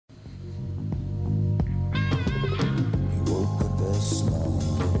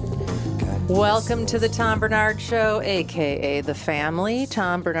Welcome to the Tom Bernard Show, a.k.a. The Family.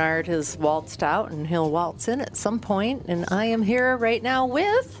 Tom Bernard has waltzed out, and he'll waltz in at some point. And I am here right now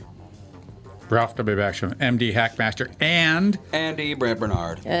with... Ralph W. Backstrom, MD Hackmaster, and... Andy Brad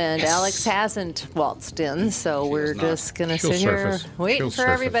Bernard. And Yes. Alex hasn't waltzed in, so we're just going to sit here waiting for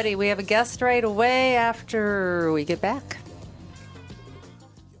surface. everybody. We have a guest right away after we get back.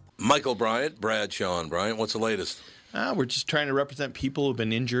 Michael Bryant, Brad Sean Bryant, what's the latest? We're just trying to represent people who've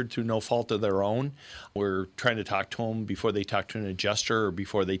been injured through no fault of their own. We're trying to talk to them before they talk to an adjuster or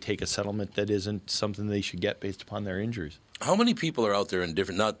before they take a settlement that isn't something they should get based upon their injuries. How many people are out there in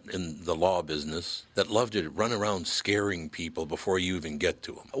different, not in the law business, that love to run around scaring people before you even get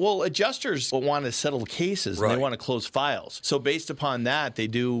to them? Well, adjusters want to settle cases and Right. they want to close files. So based upon that, they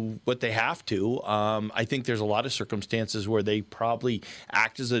do what they have to. I think there's a lot of circumstances where they probably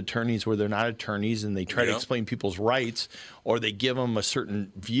act as attorneys where they're not attorneys, and they try to explain people's rights, or they give them a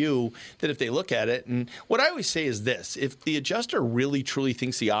certain view that if they look at it. And what I always say is this: if the adjuster really truly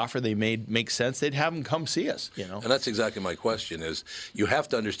thinks the offer they made makes sense, they'd have them come see us. And that's exactly my question is, you have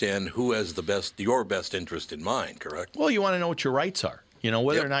to understand who has your best interest in mind, correct? Well, you want to know what your rights are.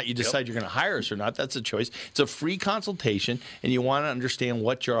 Whether or not you decide you're going to hire us or not, that's a choice. It's a free consultation, and you want to understand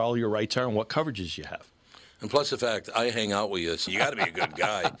what all your rights are and what coverages you have. And plus the fact I hang out with you, so you got to be a good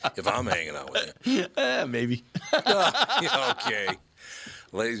guy if I'm hanging out with you. Maybe. Okay.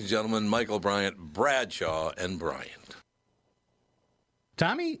 Ladies and gentlemen, Michael Bryant, Bradshaw, and Bryant.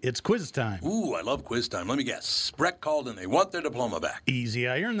 Tommy, it's quiz time. Ooh, I love quiz time. Let me guess. Breck called and they want their diploma back. Easy.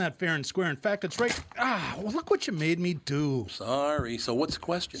 I earned that fair and square. In fact, it's right. Well, look what you made me do. Sorry. So what's the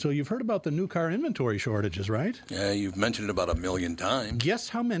question? So you've heard about the new car inventory shortages, right? Yeah, you've mentioned it about 1,000,000 times. Guess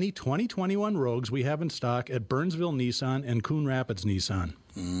how many 2021 Rogues we have in stock at Burnsville Nissan and Coon Rapids Nissan?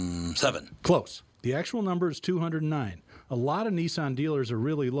 7. Close. The actual number is 209. A lot of Nissan dealers are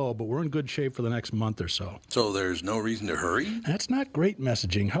really low, but we're in good shape for the next month or so. So there's no reason to hurry? That's not great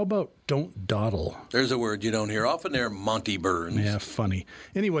messaging. How about don't dawdle? There's a word you don't hear often there, Monty Burns. Yeah, funny.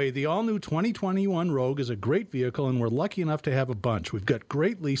 Anyway, the all-new 2021 Rogue is a great vehicle, and we're lucky enough to have a bunch. We've got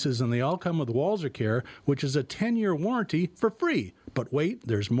great leases, and they all come with Walzer Care, which is a 10-year warranty for free. But wait,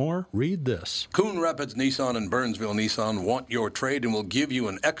 there's more. Read this. Coon Rapids Nissan and Burnsville Nissan want your trade and will give you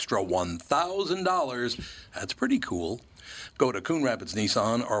an extra $1,000. That's pretty cool. Go to Coon Rapids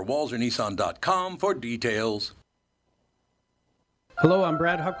Nissan or WalzerNissan.com for details. Hello, I'm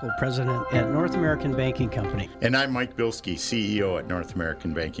Brad Huckle, President at North American Banking Company. And I'm Mike Bilski, CEO at North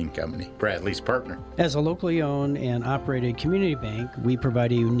American Banking Company, Bradley's partner. As a locally owned and operated community bank, we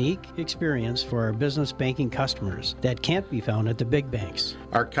provide a unique experience for our business banking customers that can't be found at the big banks.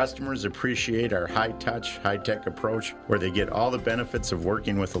 Our customers appreciate our high-touch, high-tech approach where they get all the benefits of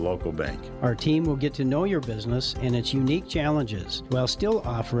working with a local bank. Our team will get to know your business and its unique challenges while still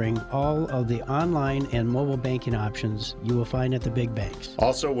offering all of the online and mobile banking options you will find at the big banks.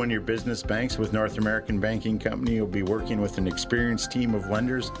 Also, when your business banks with North American Banking Company, you'll be working with an experienced team of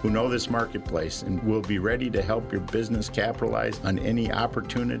lenders who know this marketplace and will be ready to help your business capitalize on any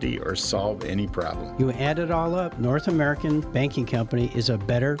opportunity or solve any problem. You add it all up, North American Banking Company is a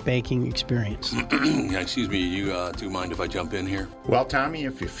better banking experience. Excuse me, you do mind if I jump in here? Well, Tommy,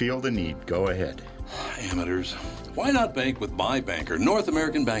 if you feel the need, go ahead. Amateurs. Why not bank with my banker, North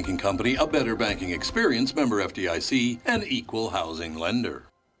American Banking Company, a better banking experience, member FDIC, and equal housing lender.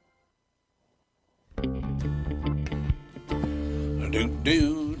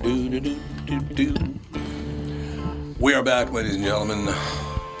 We are back, ladies and gentlemen.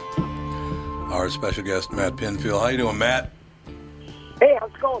 Our special guest, Matt Pinfield. How you doing, Matt? Hey, how's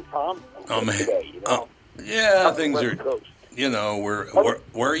it going, Tom? Oh, man. Today, Yeah, things are, Coast.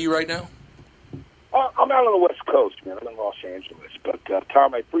 where are you right now? I'm out on the West Coast, man. I'm in Los Angeles. But,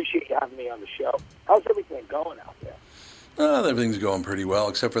 Tom, I appreciate you having me on the show. How's everything going out there? Everything's going pretty well,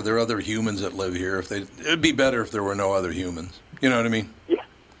 except for there are other humans that live here. It'd be better if there were no other humans. You know what I mean? Yeah.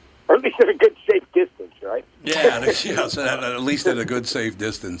 Or at least at a good, safe distance, right? Yeah, so at least at a good, safe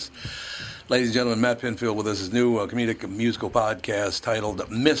distance. Ladies and gentlemen, Matt Pinfield with us, his new comedic musical podcast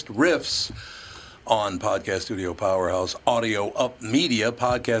titled Missed Riffs on Podcast Studio Powerhouse Audio Up Media.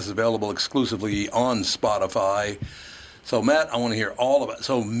 Podcast is available exclusively on Spotify. So, Matt, I want to hear all about it.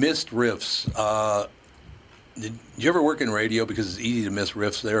 So, Missed Riffs. Did you ever work in radio? Because it's easy to miss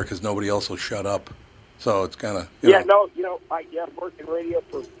riffs there because nobody else will shut up. So it's kind of, I've worked in radio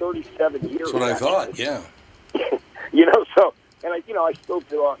for 37 years. That's what I thought, yeah. I still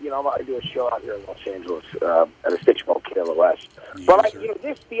do, I do a show out here in Los Angeles at a station called KLOS. Yes, but,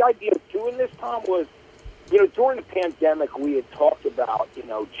 the idea of doing this, Tom, was, during the pandemic, we had talked about,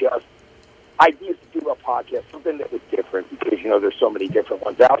 idea to do a podcast, something that was different, because, there's so many different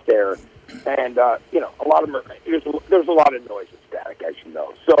ones out there. And, a lot of them there's a lot of noise and static, as you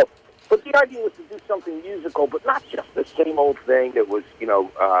know. So, but the idea was to do something musical, but not just the same old thing that was,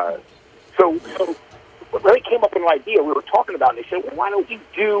 so when they came up with an idea, we were talking about it, they said, well, why don't we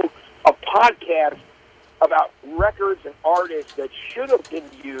do a podcast about records and artists that should have been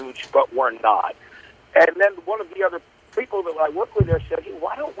huge but were not? And then one of the other people that I work with there said, hey,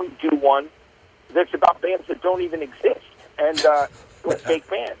 why don't we do one that's about bands that don't even exist, and with fake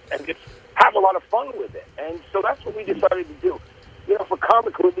bands, and just have a lot of fun with it? And so that's what we decided to do. For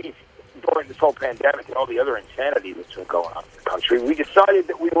comic relief during this whole pandemic and all the other insanity that's been going on in the country, we decided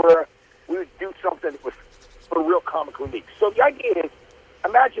that we would do something that was for real comic relief. So the idea is,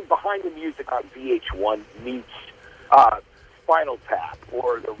 imagine Behind the Music on VH1 meets Spinal Tap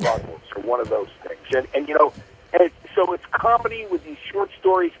or The Ruggles or one of those things. And so it's comedy with these short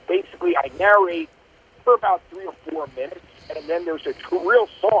stories. Basically, I narrate for about 3 or 4 minutes, and then there's a real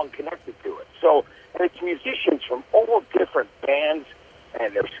song connected to it. So, and it's musicians from all different bands,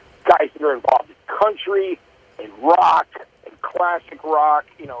 and there's guys that are involved in country and rock and classic rock,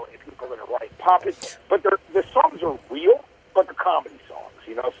 and people that are writing pop it. But the songs are real, but they're comedy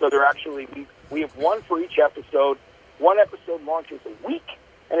songs, So they're actually, we have one for each episode. One episode launches a week,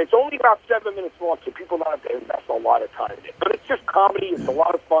 and it's only about 7 minutes long, so people don't have to invest a lot of time in it. But it's just comedy. It's a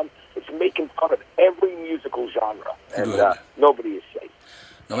lot of fun. It's making fun of every musical genre, and nobody is safe.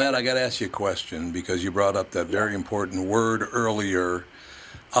 Now, Matt, I got to ask you a question, because you brought up that very important word earlier,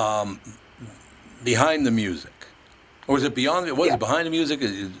 behind the music. Or was it beyond? Was it Behind the Music?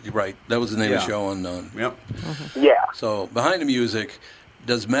 You're right. That was the name of the show. Yep. Yeah. So, Behind the Music,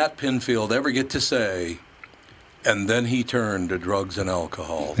 does Matt Pinfield ever get to say, and then he turned to drugs and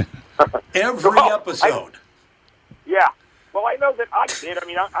alcohol? Every episode. Yeah. Well, I know that I did. I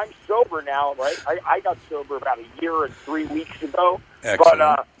mean, I'm sober now, right? I got sober about 1 year and 3 weeks ago. Excellent.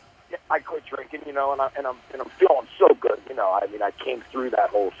 But I quit drinking, and I'm feeling so good. I mean, I came through that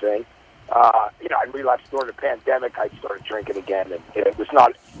whole thing. I relapsed during the pandemic. I started drinking again, and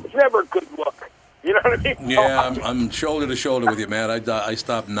it's never a good look. You know what I mean? Yeah, I'm shoulder to shoulder with you, Matt. I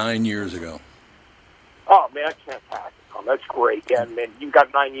stopped 9 years ago. Oh, man, that's fantastic. That's great. Yeah, man, you've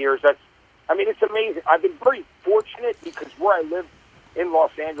got 9 years. It's amazing. I've been very fortunate, because where I live in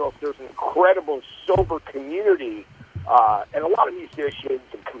Los Angeles, there's an incredible sober community, and a lot of musicians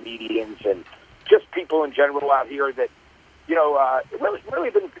and comedians and just people in general out here that, really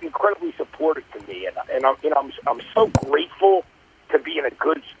been incredibly supportive to me, and I'm so grateful to be in a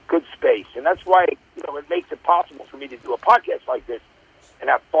good space, and that's why it makes it possible for me to do a podcast like this and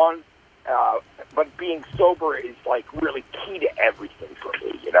have fun. But being sober is really key to everything for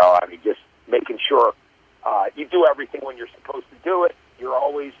me. Just making sure you do everything when you're supposed to do it. You're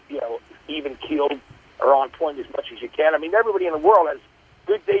always even keeled or on point as much as you can. I mean, everybody in the world has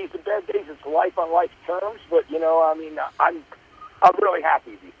good days and bad days. It's life on life terms, but I'm really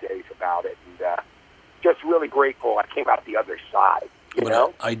happy these days about it, and just really grateful I came out the other side. You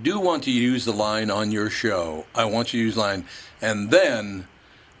know? I do want to use the line on your show. I want you to use the line, and then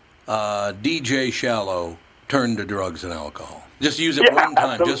DJ Shallow turned to drugs and alcohol. Just use it one time,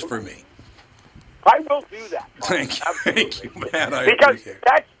 absolutely. Just for me. I will do that. Thank you, Matt. I because appreciate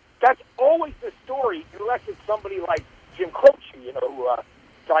it. That's always the story, unless it's somebody like Jim Croce, who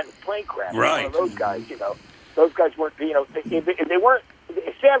signed the plane crash. Right. One of those guys, those guys weren't, if they weren't,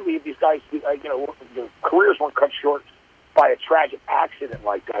 sadly, these guys, their careers weren't cut short by a tragic accident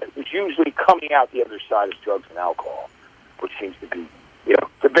like that. It was usually coming out the other side of drugs and alcohol, which seems to be,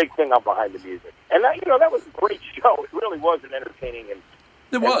 the big thing on Behind the Music. And that, that was a great show. It really was an entertaining and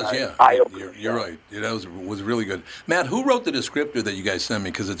it was, yeah. Eye-opener. You're right. That was really good. Matt, who wrote the descriptor that you guys sent me?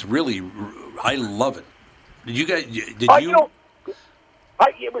 Because it's really, I love it. Did you guys? Did you?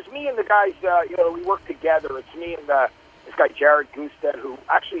 It was me and the guys. We worked together. It's me and this guy Jared Gusted, who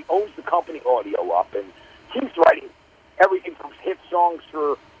actually owns the company Audio Up, and he's writing everything from hit songs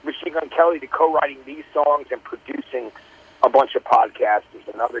for Machine Gun Kelly to co-writing these songs and producing a bunch of podcasts. There's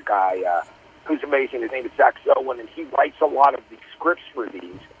another guy who's amazing. His name is Zach Zowen, and he writes a lot of the scripts for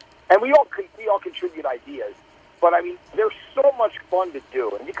these. And we all contribute ideas. But, they're so much fun to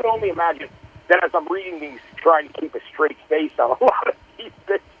do. And you can only imagine that as I'm reading these, trying to keep a straight face on a lot of these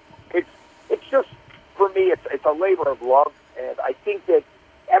things, it's just, for me, it's a labor of love. And I think that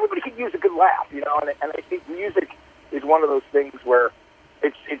everybody could use a good laugh, and I think music is one of those things where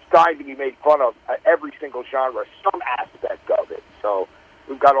it's dying to be made fun of every single genre, some aspect of it. So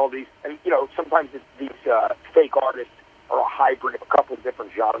we've got all these, and sometimes these fake artists are a hybrid of a couple of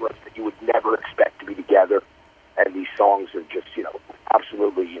different genres that you would never expect to be together. And these songs are just,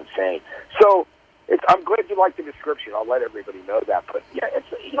 absolutely insane. So I'm glad you like the description. I'll let everybody know that. But yeah, it's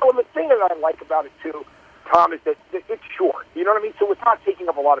the thing that I like about it too, Tom, is that it's short. You know what I mean? So it's not taking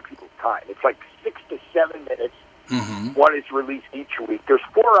up a lot of people's time. It's like 6 to 7 minutes. Mm-hmm. One is released each week. There's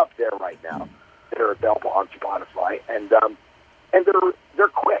 4 up there right now that are available on Spotify, and they're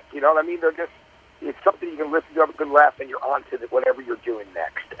quick. You know what I mean? They're just, it's something you can listen to, have a good laugh, and you're on to whatever you're doing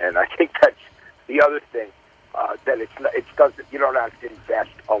next. And I think that's the other thing, that it doesn't, you don't have to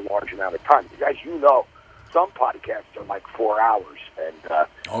invest a large amount of time. Because as you know, some podcasts are like 4 hours, and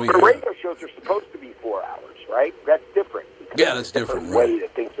the radio shows are supposed to be 4 hours, right? That's different. Yeah, that's different. The way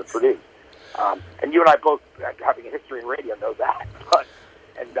that things are produced. And you and I both, having a history in radio, know that.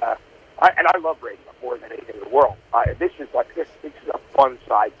 I love radio more than anything in the world. This is a fun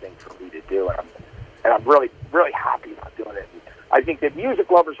side thing for me to do, and I'm really, really happy about doing it. And I think that music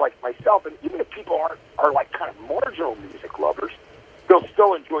lovers like myself, and even if people are like kind of marginal music lovers, they'll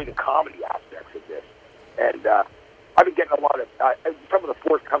still enjoy the comedy aspects of this. And I've been getting a lot of some of the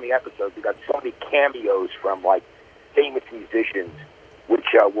forthcoming episodes. We got so many cameos from like famous musicians, which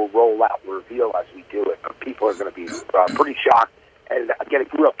will roll out, reveal as we do it. But people are going to be pretty shocked and get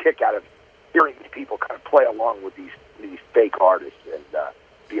a real kick out of hearing these people kind of play along with these fake artists and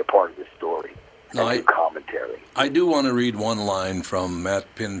be a part of this story. No, and do commentary. I do want to read one line from Matt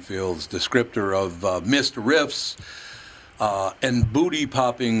Pinfield's descriptor of missed riffs and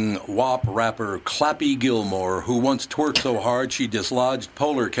booty-popping WAP rapper Clappy Gilmore, who once twerked so hard she dislodged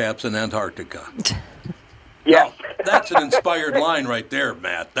polar caps in Antarctica. Yeah. No, that's an inspired line right there,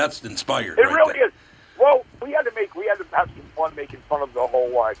 Matt. That's inspired. It right really there. is. Well, we had to have some fun making fun of the whole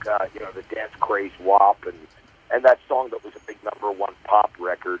the dance craze WAP and that song that was a big #1 pop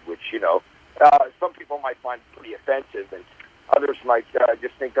record, which some people might find pretty offensive, and others might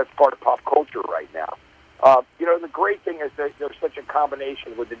just think that's part of pop culture right now. The great thing is that there's such a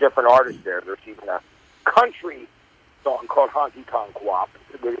combination with the different artists there. There's even a country song called Honky Tonk WAP,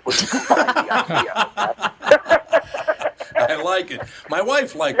 which combines the idea of that. I like it. My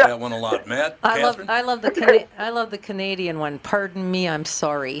wife liked that one a lot, Matt. I love the Canadian one. Pardon me, I'm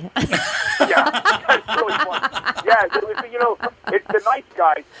sorry. Yeah, that's really fun. Yeah, it's the Nice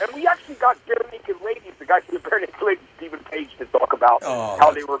Guys, and we actually got Bare Naked Ladies, the guy from the Bare Naked Ladies, Stephen Page, to talk about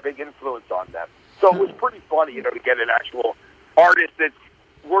how they were a big influence on them. So it was pretty funny, to get an actual artist that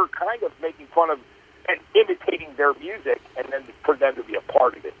we're kind of making fun of and imitating their music, and then for them to be a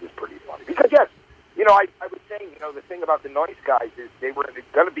part of it is pretty funny. Because yes, I was saying, the thing about the Nice Guys is they were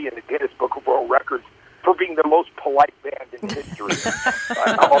going to be in the Guinness Book of World Records for being the most polite band in history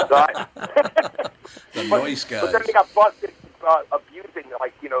of all time. The Nice Guys. But then they got busted abusing,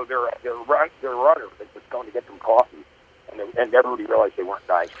 their runner that was going to get them coffee, and everybody realized they weren't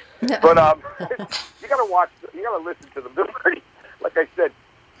nice. But you got to listen to them. They're pretty, like I said,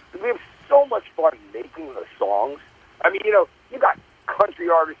 we have so much fun making the songs. I mean, you got country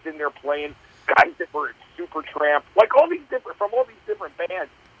artists in there playing, guys that were in Supertramp, like all these different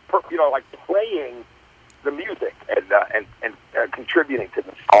bands, playing the music and contributing to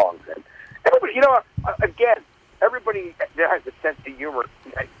the songs. And everybody, again, everybody that has a sense of humor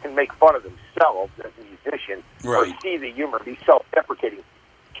can make fun of themselves as a musician, or see the humor, be self-deprecating,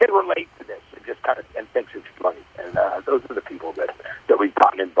 can relate to this and just kind of thinks it's funny. And those are the people that we've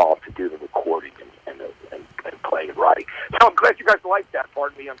gotten involved to do the recording and playing and writing. So I'm glad you guys like that.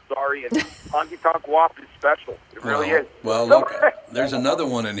 Pardon me, I'm sorry. And Honky Tonk WAP is special. It really is. Well, look, there's another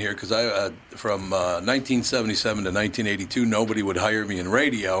one in here because from 1977 to 1982, nobody would hire me in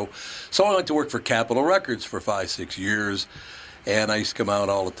radio. So I went to work for Capitol Records for 5-6 years. And I used to come out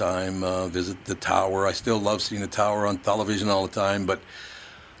all the time, visit the Tower. I still love seeing the Tower on television all the time. But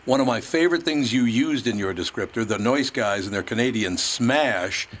one of my favorite things you used in your descriptor, the Nice Guys and their Canadian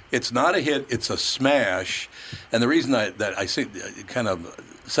smash, it's not a hit, it's a smash. And the reason I kind of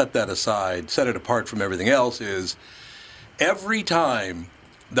set that aside, set it apart from everything else, is every time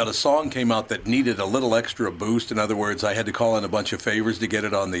that a song came out that needed a little extra boost, in other words, I had to call in a bunch of favors to get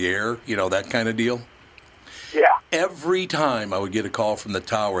it on the air, that kind of deal. Yeah. Every time I would get a call from the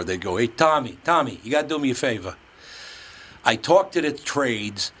Tower, they'd go, "Hey, Tommy, you got to do me a favor. I talked to the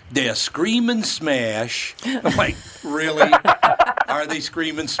trades. They're screaming smash." I'm like, really? Are they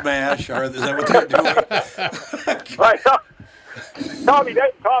screaming smash? Is that what they're doing? Tommy,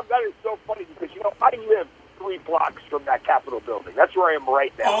 Tom, that is so funny because, I live 3 blocks from that Capitol building. That's where I am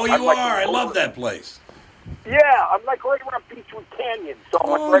right now. Oh, you are? I love that place. Yeah, I'm like right around Beechwood Canyon. So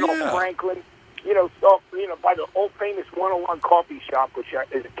I'm right on Franklin. By the old famous 101 coffee shop, which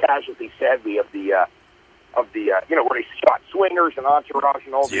is a casualty, sadly, of the where they shot Swingers and Entourage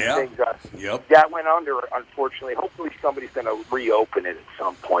and all these things. That went under, unfortunately. Hopefully somebody's going to reopen it at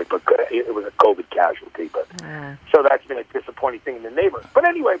some point, but it was a COVID casualty. But so that's been a disappointing thing in the neighborhood. But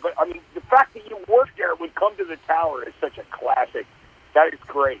anyway, the fact that you worked there would come to the tower is such a classic. That is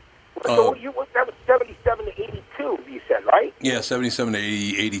great. So that was 77 to 82, you said, right? Yeah, 77 to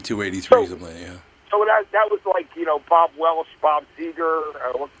 80, 82, 83, something like that, yeah. So that was like, Bob Welsh, Bob Seger.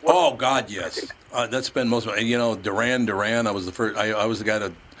 Oh, God, yes. That's been most of it. Duran, I was the first. I was the guy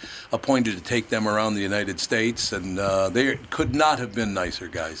that appointed to take them around the United States, and they could not have been nicer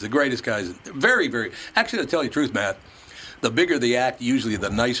guys. The greatest guys. Very, very. Actually, to tell you the truth, Matt, the bigger the act, usually the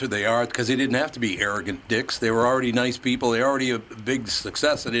nicer they are, because they didn't have to be arrogant dicks. They were already nice people. They were already a big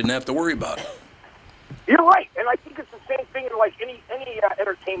success. They didn't have to worry about it. You're right, and I think it's the same thing in like any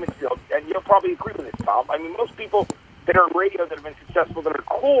entertainment field, and you'll probably agree with this, Tom. I mean, most people that are in radio that have been successful, that are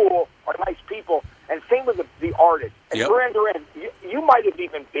cool, are nice people, and same with the artists. And Duran Duran, you might have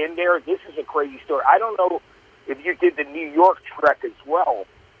even been there. This is a crazy story. I don't know if you did the New York trek as well,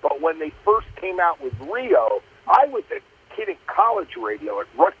 but when they first came out with Rio, I was a kid in college radio at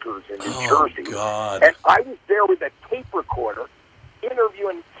Rutgers in New Jersey. God. And I was there with a tape recorder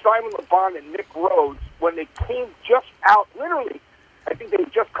interviewing Simon Le Bon and Nick Rhodes when they came just out, literally, I think they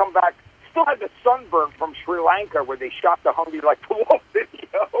had just come back, still had the sunburn from Sri Lanka where they shot the Hungry Like the Wolf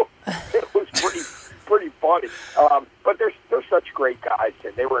video. It was pretty funny. But they're such great guys,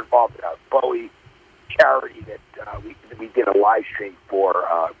 and they were involved in a Bowie charity that we did a live stream for,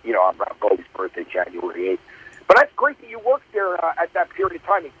 on Bowie's birthday, January 8th. But that's great that you worked there at that period of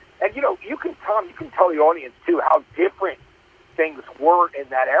time. And, you can tell the audience, too, how different things were in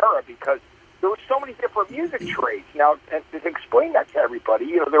that era, because there were so many different music trades. Now, and to explain that to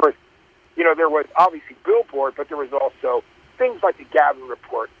everybody, there was obviously Billboard, but there was also things like the Gavin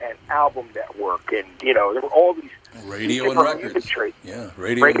Report and Album Network, and there were all these radio these and records. Music trades. Yeah,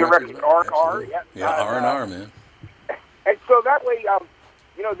 radio and records. R&R, R&R, man. And so that way,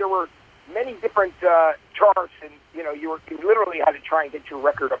 there were many different charts, and you literally had to try and get your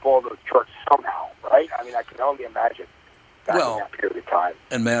record up all those charts somehow, right? I mean, I can only imagine. In that period of time.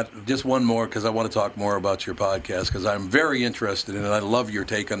 And Matt, just one more, because I want to talk more about your podcast, because I'm very interested in it. I love your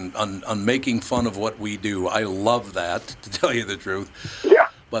take on making fun of what we do. I love that, to tell you the truth. Yeah.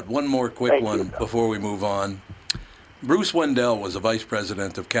 But one more quick one before we move on. Bruce Wendell was the vice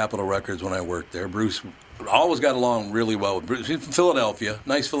president of Capitol Records when I worked there. Bruce always got along really well with Bruce. He's from Philadelphia,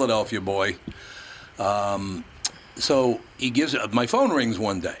 nice Philadelphia boy. So he gives my phone rings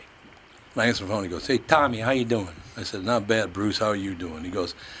one day. And I answer the phone. He goes, "Hey, Tommy, how you doing?" I said, "Not bad, Bruce. How are you doing?" He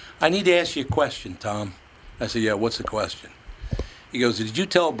goes, "I need to ask you a question, Tom." I said, "Yeah, what's the question?" He goes, "Did you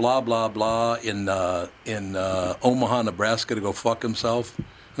tell blah, blah, blah in Omaha, Nebraska to go fuck himself?"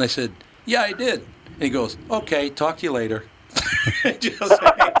 And I said, "Yeah, I did." And he goes, "Okay, talk to you later." Just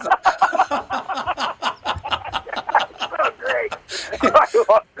hangs up. Great. I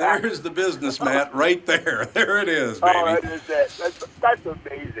love that. There's the business, Matt, right there. There it is, baby. Oh, that is it. That's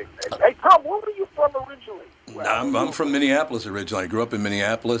amazing, man. Hey, Tom, where were you from originally? I'm from Minneapolis originally. I grew up in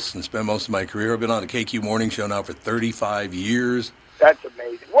Minneapolis and spent most of my career. I've been on the KQ Morning Show now for 35 years. That's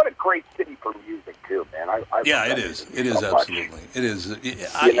amazing. What a great city for music, too, man. It is. It is, so absolutely. Much. It is.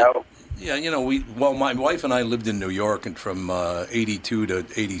 Yeah, my wife and I lived in New York and from 82 to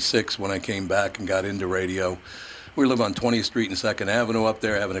 86 when I came back and got into radio. We live on 20th Street and 2nd Avenue up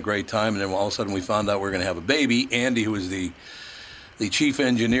there having a great time, and then all of a sudden we found out we were going to have a baby. Andy, who was the chief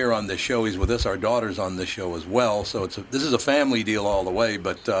engineer on this show, he's with us. Our daughter's on this show as well, so this is a family deal all the way.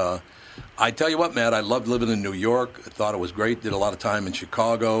 But I tell you what, Matt, I loved living in New York. I thought it was great. Did a lot of time in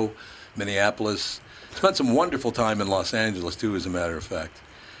Chicago, Minneapolis. Spent some wonderful time in Los Angeles, too, as a matter of fact.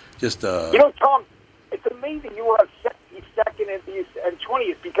 Just Tom, it's amazing you were on 2nd and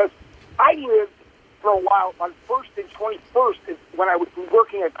 20th, because I lived for a while on 1st and 21st when I was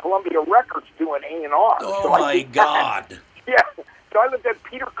working at Columbia Records doing A&R. Oh, so my God. Yeah. So I lived at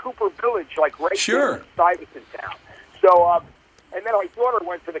Peter Cooper Village, like right there in Stuyvesant Town. So, and then my daughter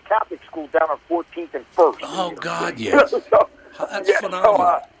went to the Catholic school down on 14th and 1st. Oh, God, yes. That's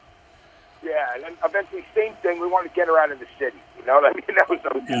phenomenal. And then eventually, same thing, we wanted to get her out of the city. You know what I mean? That was the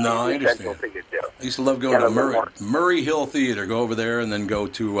essential thing to do. I used to love going to Murray Hill Theater, go over there and then go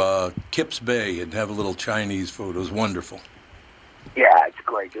to Kips Bay and have a little Chinese food. It was wonderful. Yeah, it's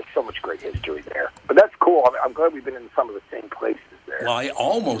great. There's so much great history there. But that's cool. I'm glad we've been in some of the same places there. Well, I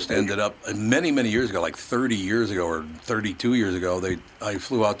almost ended up, many, many years ago, like 30 years ago or 32 years ago, I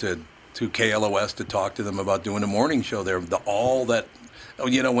flew out to KLOS to talk to them about doing a morning show there.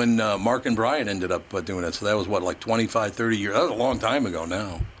 When Mark and Brian ended up doing it. So that was, like 25, 30 years. That was a long time ago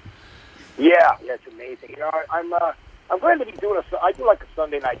now. Yeah, it's amazing. I'm going to be doing I do like a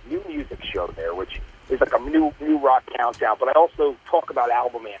Sunday night new music show there, which is like a new rock countdown. But I also talk about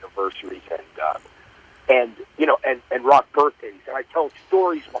album anniversaries and rock birthdays, and I tell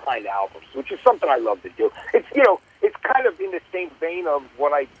stories behind albums, which is something I love to do. It's it's kind of in the same vein of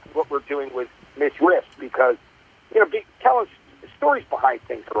what we're doing with Miss Riffs, because telling stories behind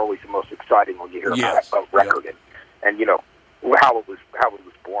things are always the most exciting when you hear about a record and how it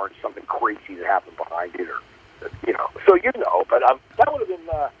was born, something crazy that happened behind it, or so but that would have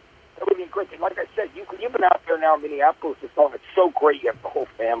been great. And like I said, you've been out there now in Minneapolis. It's so great. You have the whole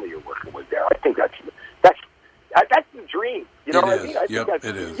family you're working with there. I think that's the dream. You know what I mean? I think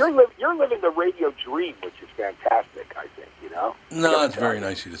it is. You're living the radio dream, which is fantastic. I think. No, it's very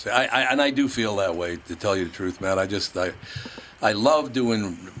nice of you to say. I do feel that way, to tell you the truth, Matt. I love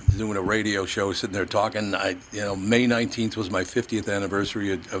doing a radio show, sitting there talking. May 19th was my 50th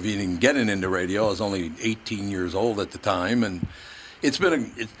anniversary of even getting into radio. I was only 18 years old at the time, and it's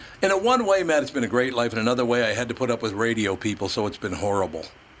been in one way, Matt, it's been a great life. In another way, I had to put up with radio people, so it's been horrible.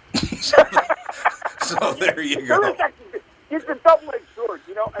 So there you go. It's a double-edged sword,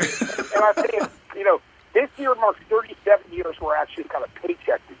 and I think this year marks 37 years where I actually got a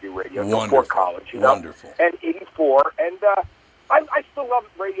paycheck to do radio before college. Wonderful. And 84, and I still love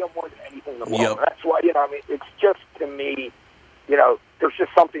radio more than anything in the world. Yep. That's why, it's just, to me, there's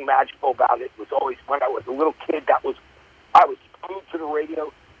just something magical about it. It was always, when I was a little kid, I was glued to the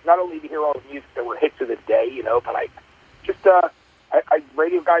radio, not only to hear all the music that were hits of the day, but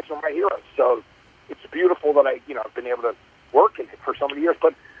radio guys are my heroes. So it's beautiful that I've been able to work in it for so many years.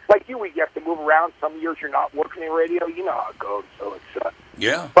 But like you have to move around. Some years you're not working in radio. You know how it goes. So it's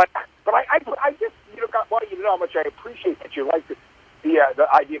yeah. But I just want you to know how much I appreciate that you like the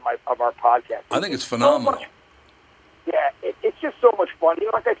idea of our podcast. I think it's phenomenal. So it's just so much fun.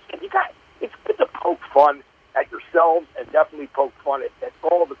 Like I said, it's good to poke fun at yourselves and definitely poke fun at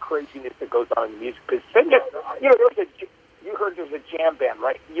all the craziness that goes on in the music business. You heard there's a jam band,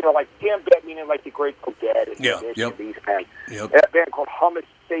 right? Like jam band meaning like the Grateful Dead and these bands. Yep. A band called Hummus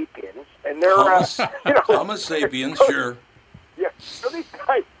Sapiens, and they're Hummus Sapiens, sure. Yeah. So these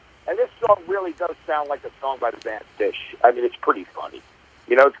guys, and this song really does sound like a song by the band Fish. I mean, it's pretty funny.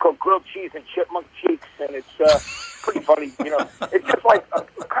 It's called Grilled Cheese and Chipmunk Cheeks, and it's pretty funny. It's just like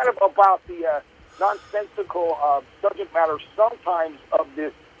kind of about the nonsensical subject matter sometimes of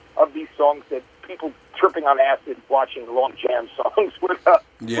these songs that people tripping on acid watching long jam songs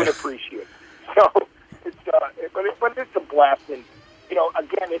would appreciate. So but it's a blast, and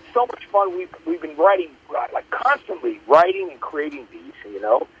again, it's so much fun. We've been writing constantly writing and creating these,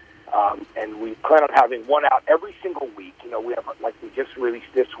 and we plan on having one out every single week. We have we just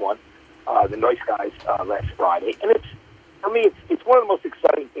released this one, the Noise Guys, last Friday, and for me it's one of the most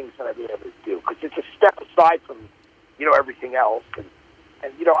exciting things that I've been able to do, because it's a step aside from everything else, and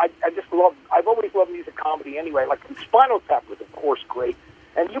I just love. I've always loved music comedy anyway. Like Spinal Tap was of course great,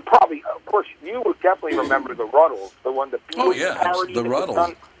 and you would definitely remember the Ruddles, the one that parody the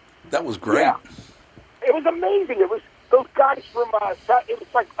Ruddles. That was great. Yeah. It was amazing. It was those guys from. It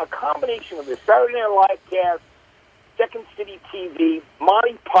was like a combination of the Saturday Night Live cast, Second City TV,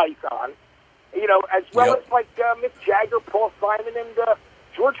 Monty Python, as well as Mick Jagger, Paul Simon, and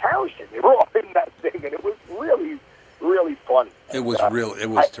George Harrison. They were all in that thing, and it was really, really fun. It was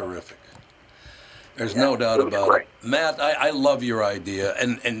terrific. There's no doubt about it. Matt, I love your idea.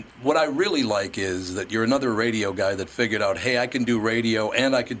 And what I really like is that you're another radio guy that figured out, hey, I can do radio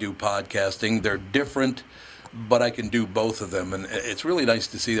and I can do podcasting. They're different, but I can do both of them. And it's really nice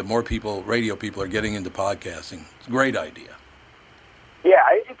to see that more radio people are getting into podcasting. It's a great idea. Yeah,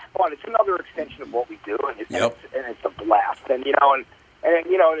 it's fun. It's another extension of what we do, and it's a blast. And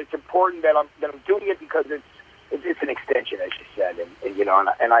it's important that I'm doing it because it's an extension, as you said, and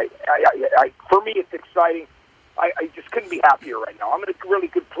I for me it's exciting. I just couldn't be happier right now. I'm in a really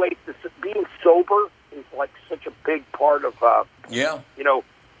good place. Being sober is like such a big part of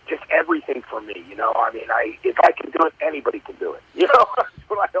just everything for me. If I can do it, anybody can do it. That's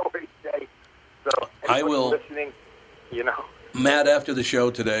what I always say. So I will listening. Matt, after the show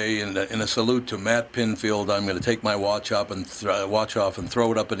today, in a salute to Matt Pinfield, I'm going to take my watch off and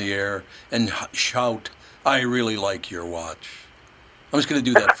throw it up in the air and shout, "I really like your watch." I'm just going to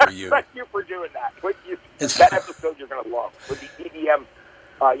do that for you. Thank you for doing that. That episode you're going to love with the EDM,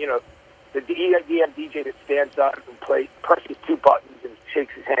 the EDM DJ that stands up and presses two buttons and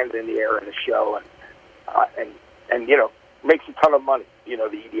shakes his hands in the air in the show, and makes a ton of money. The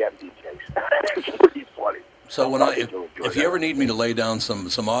EDM DJs. It's pretty funny. So if you ever need me to lay down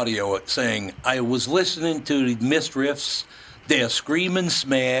some audio saying, I was listening to Missed Riffs They scream and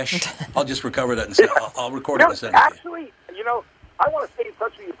smash. I'll just recover that and say, I'll record it and send it to you. Actually, I want to stay in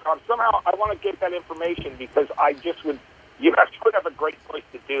touch with you, Tom. Somehow I want to get that information because I just would, you guys would have a great place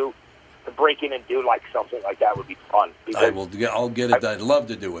to break in and do like something like that would be fun. I'll get it. I'd love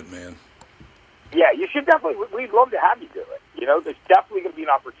to do it, man. Yeah, you should definitely. We'd love to have you do it. There's definitely going to be an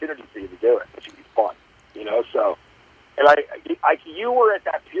opportunity for you to do it. It should be fun. So, and you were at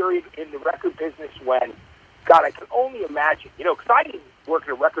that period in the record business when, God, I can only imagine. Because I didn't work at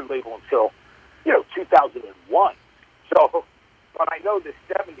a record label until, 2001. So, but I know the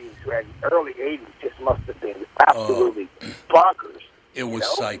 70s and early 80s just must have been absolutely bonkers. It was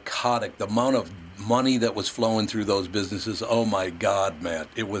psychotic. The amount of money that was flowing through those businesses, oh my God, Matt,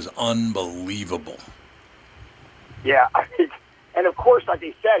 it was unbelievable. Yeah, and of course, like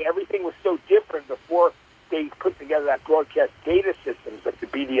they said, everything was so different before they put together that broadcast data systems, like the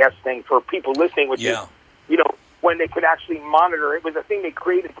BDS thing for people listening, which is, when they could actually monitor. It was a thing they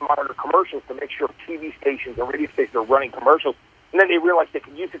created to monitor commercials to make sure TV stations and radio stations are running commercials. And then they realized they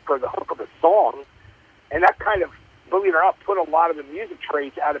could use it for the hook of a song. And that kind of, believe it or not, put a lot of the music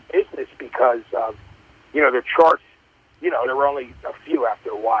trades out of business because, their charts, there were only a few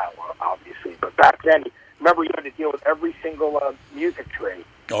after a while, obviously. But back then, remember, you had to deal with every single music trade.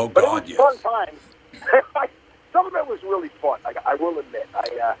 Oh, but God, it was fun times. Some of it was really fun. I will admit.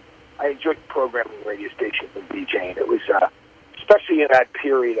 I enjoyed programming radio stations and DJing. It was, especially in that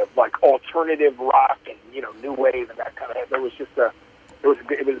period of alternative rock and new wave and that kind of. There was just it was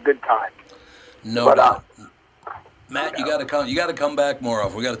a good time. No doubt. Matt, you got to come. You got to come back more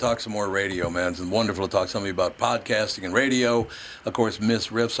often. We got to talk some more radio, man. It's wonderful to talk to somebody about podcasting and radio. Of course, Miss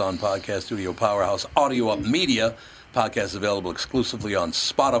Riffs on Podcast Studio Powerhouse Audio Up Media. Podcast is available exclusively on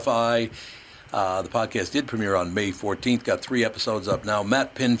Spotify. The podcast did premiere on May 14th. Got 3 episodes up now.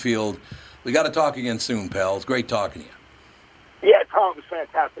 Matt Pinfield, we got to talk again soon, pal. It's great talking to you. Yeah, Tom, it was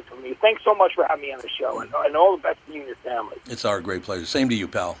fantastic for me. Thanks so much for having me on the show, and all the best to you and your family. It's our great pleasure. Same to you,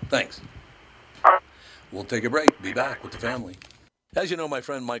 pal. Thanks. We'll take a break. Be back with the family. As you know, my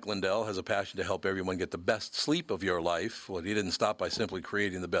friend Mike Lindell has a passion to help everyone get the best sleep of your life. Well, he didn't stop by simply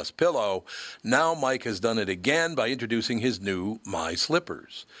creating the best pillow. Now Mike has done it again by introducing his new My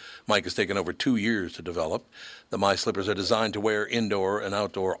Slippers. Mike has taken over 2 years to develop. The My Slippers are designed to wear indoor and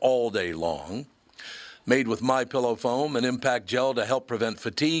outdoor all day long. Made with My Pillow foam and impact gel to help prevent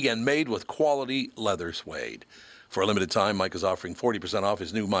fatigue, and made with quality leather suede. For a limited time, Mike is offering 40% off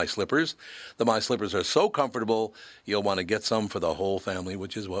his new My Slippers. The My Slippers are so comfortable, you'll want to get some for the whole family,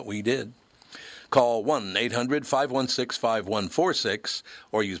 which is what we did. Call 1-800-516-5146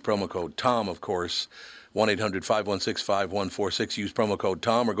 or use promo code TOM, of course. 1-800-516-5146. Use promo code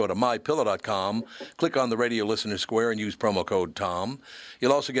TOM or go to mypillow.com. Click on the radio listener square and use promo code TOM.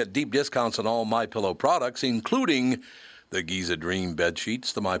 You'll also get deep discounts on all MyPillow products, including the Giza Dream bed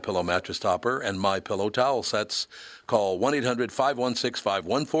sheets, the MyPillow mattress topper, and MyPillow towel sets. Call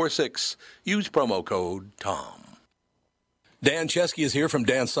 1-800-516-5146. Use promo code TOM. Dan Chesky is here from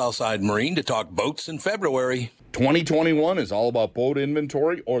Dan's Southside Marine to talk boats in February. 2021 is all about boat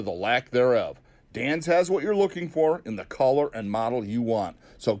inventory or the lack thereof. Dan's has what you're looking for in the color and model you want.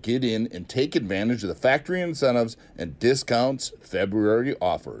 So get in and take advantage of the factory incentives and discounts February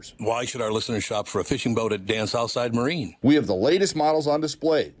offers. Why should our listeners shop for a fishing boat at Dan Southside Marine? We have the latest models on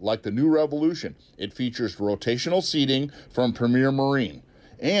display, like the new Revolution. It features rotational seating from Premier Marine.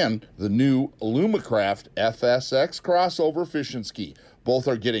 And the new Alumacraft FSX crossover fishing ski. Both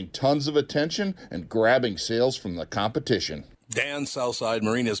are getting tons of attention and grabbing sales from the competition. Dan Southside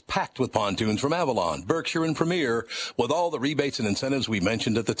Marine is packed with pontoons from Avalon, Berkshire, and Premier with all the rebates and incentives we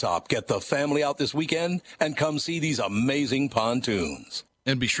mentioned at the top. Get the family out this weekend and come see these amazing pontoons.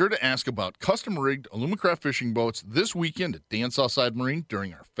 And be sure to ask about custom-rigged Alumacraft fishing boats this weekend at Dan Southside Marine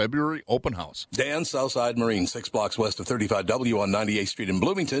during our February open house. Dan Southside Marine, 6 blocks west of 35W on 98th Street in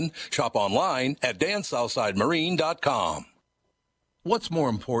Bloomington. Shop online at dansouthsidemarine.com. What's more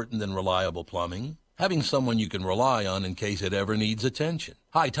important than reliable plumbing? Having someone you can rely on in case it ever needs attention.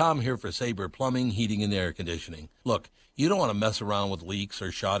 Hi, Tom here for Sabre Plumbing, Heating, and Air Conditioning. Look, you don't want to mess around with leaks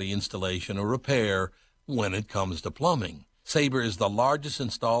or shoddy installation or repair when it comes to plumbing. Sabre is the largest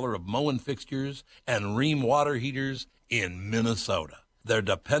installer of Moen fixtures and Rheem water heaters in Minnesota. They're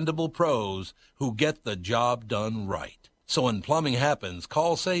dependable pros who get the job done right. So when plumbing happens,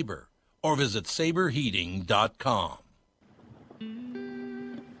 call Sabre or visit saberheating.com.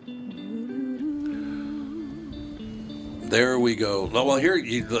 There we go. Well, here,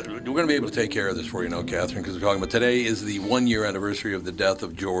 we're going to be able to take care of this for you now, Catherine, because we're talking about today is the 1-year anniversary of the death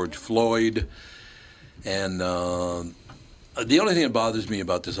of George Floyd. And The only thing that bothers me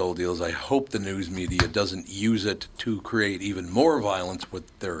about this whole deal is I hope the news media doesn't use it to create even more violence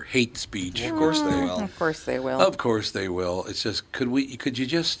with their hate speech. Of course they will. Of course they will. Of course they will. It's just, could you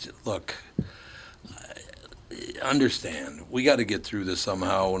just, look, understand, we got to get through this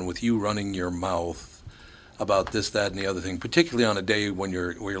somehow, and with you running your mouth about this, that, and the other thing, particularly on a day when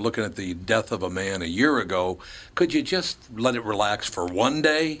you're looking at the death of a man a year ago, could you just let it relax for one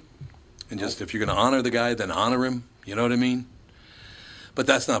day? And just, if you're going to honor the guy, then honor him. You know what I mean? But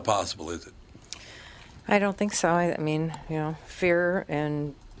that's not possible, is it? I don't think so. I mean, fear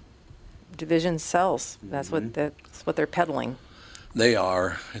and division sells. That's what they're peddling. They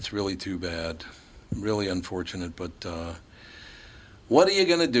are. It's really too bad. Really unfortunate, but what are you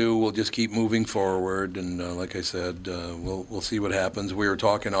going to do? We'll just keep moving forward, and like I said, we'll see what happens. We were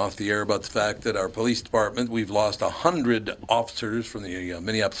talking off the air about the fact that our police department, we've lost 100 officers from the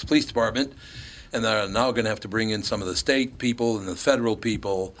Minneapolis Police Department, and they're now going to have to bring in some of the state people and the federal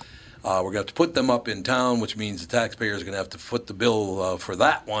people. We're going to have to put them up in town, which means the taxpayers are going to have to foot the bill for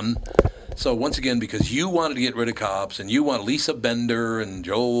that one. So once again, because you wanted to get rid of cops, and you want Lisa Bender and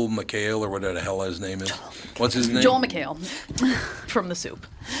Joel McHale, or whatever the hell his name is. What's his name? Joel McHale from The Soup.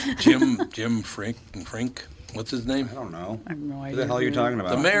 Jim Frink. What's his name? I don't know. I have no idea. Who the hell are you talking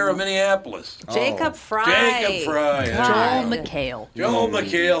about? The mayor of Minneapolis. Jacob Fry. Jacob Fry. Joel McHale. Joel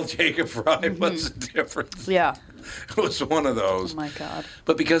McHale, Jacob Fry. What's the difference? Yeah. It was one of those. Oh, my God.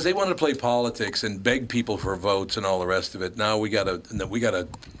 But because they wanted to play politics and beg people for votes and all the rest of it, now we got to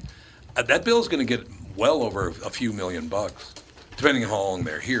that bill's going to get well over a few $1 million, depending on how long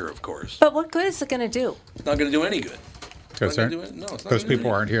they're here, of course. But what good is it going to do? It's not going to do any good. Because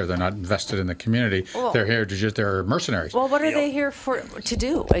people aren't here. They're not invested in the community. Well, they're here they're mercenaries. Well, what are they here to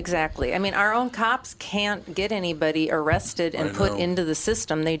do exactly? I mean, our own cops can't get anybody arrested and put into the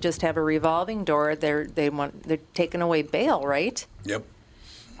system. They just have a revolving door. They're taking away bail, right? Yep.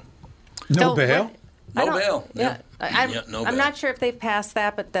 No bail? No bail. Yeah. No I'm bail. not sure if they've passed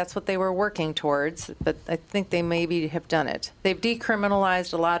that, but that's what they were working towards. But I think they maybe have done it. They've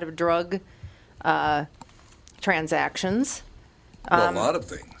decriminalized a lot of drug transactions. Well, a lot of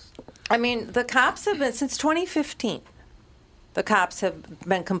things. I mean, the cops have been, since 2015, the cops have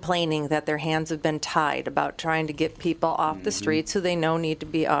been complaining that their hands have been tied about trying to get people off the streets who they know need to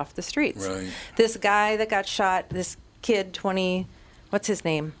be off the streets. Right. This guy that got shot, this kid, what's his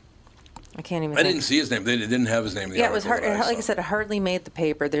name? I can't even think. I didn't see his name. They didn't have his name in the Yeah, it was article hard. that Like I said, it hardly made the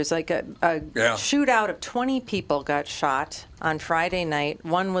paper. There's like a shootout of 20 people got shot on Friday night.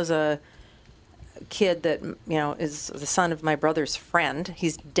 One was a kid that is the son of my brother's friend.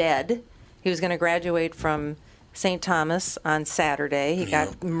 He's dead. He was going to graduate from St. Thomas on Saturday. He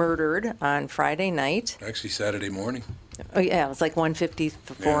got murdered on Friday night. Actually, Saturday morning. Oh yeah, it was like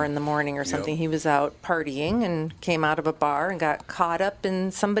 1:54 in the morning or something. He was out partying and came out of a bar and got caught up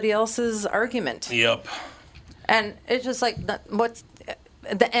in somebody else's argument. Yep. And it's just like the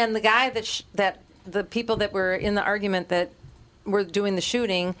guy that the people that were in the argument that were doing the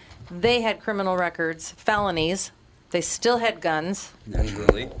shooting, they had criminal records, felonies. They still had guns.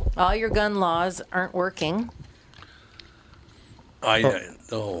 Naturally. All your gun laws aren't working.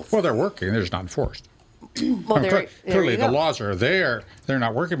 Well, they're working. They're just not enforced. Well, clearly, the laws are there. They're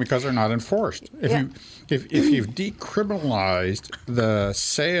not working because they're not enforced. If you've decriminalized the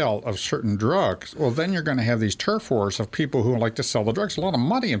sale of certain drugs, well, then you're going to have these turf wars of people who like to sell the drugs. A lot of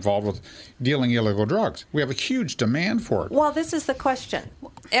money involved with dealing illegal drugs. We have a huge demand for it. Well, this is the question.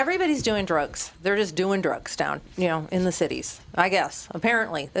 Everybody's doing drugs. They're just doing drugs down, in the cities, I guess.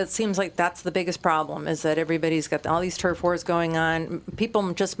 Apparently, it seems like that's the biggest problem, is that everybody's got all these turf wars going on.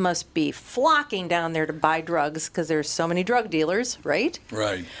 People just must be flocking down there to buy drugs because there's so many drug dealers, right?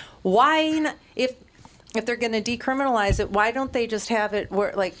 Right. Why, if they're going to decriminalize it, why don't they just have it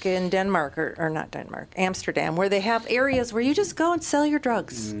where, like in Denmark or not Denmark, Amsterdam, where they have areas where you just go and sell your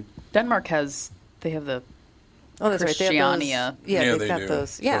drugs? Denmark they have the that's right. Christiania. They've they got do. those.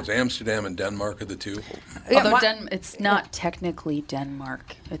 So Yeah. it's Amsterdam and Denmark are the two. Although it's not technically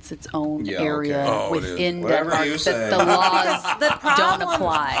Denmark. It's its own area within Denmark that the laws don't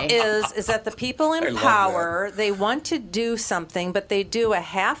apply. Is that the people in power, they want to do something, but they do a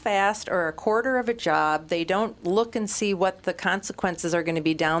half-assed or a quarter of a job. They don't look and see what the consequences are going to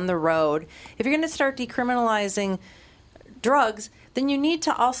be down the road. If you're going to start decriminalizing drugs, then you need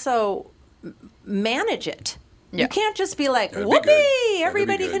to also manage it. Yeah. You can't just be like, whoopee,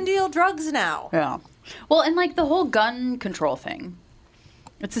 everybody can deal drugs now. Yeah. Well, and like the whole gun control thing,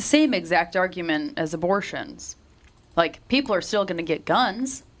 it's the same exact argument as abortions. Like, people are still going to get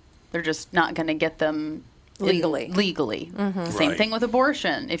guns. They're just not going to get them legally. Same thing with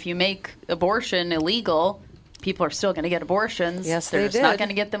abortion. If you make abortion illegal, people are still going to get abortions. Yes, they're they just not did. going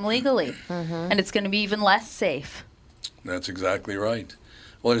to get them legally. And it's going to be even less safe. That's exactly right.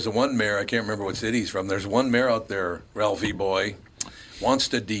 Well, there's one mayor, I can't remember what city he's from. There's one mayor out there, Ralphie boy, wants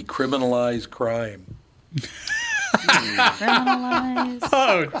to decriminalize crime. Criminalize.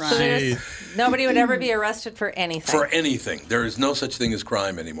 Oh, crime. jeez. Nobody would ever be arrested for anything. For anything. There is no such thing as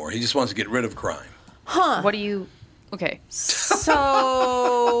crime anymore. He just wants to get rid of crime. What do you... Okay.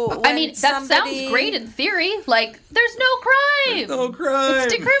 So, I mean, that sounds great in theory. Like, there's no crime. No crime.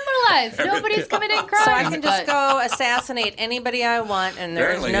 It's decriminalized. Nobody's committing crime. So I can just go assassinate anybody I want, and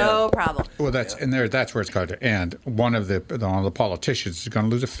there's Apparently, no problem. Well, that's that's where it's going to end. One of the politicians is going to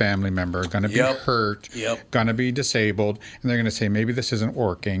lose a family member, going to be hurt, going to be disabled, and they're going to say maybe this isn't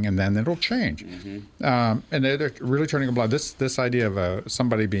working, and then it'll change. And they're really turning a blind. This idea of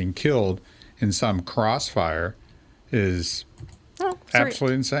somebody being killed in some crossfire is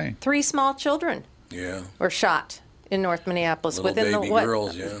absolutely insane. 3 small children were shot in North Minneapolis Little within baby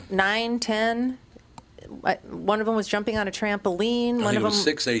girls, 9, 10. One of them was jumping on a trampoline. I One think of it was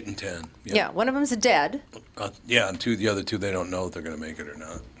them, 6, 8, and 10. yeah, one of them's dead. And the other two, they don't know if they're going to make it or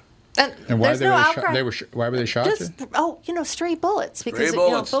not. And why there's they no were outcry. why were they shot? Just stray bullets, because Stray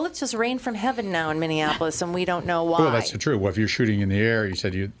bullets. bullets just rain from heaven now in Minneapolis, and we don't know why. Well, that's true. Well, if you're shooting in the air, you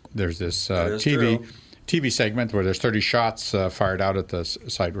said there's this TV segment where there's 30 shots fired out at the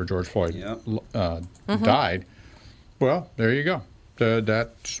site where George Floyd died. Well, there you go. There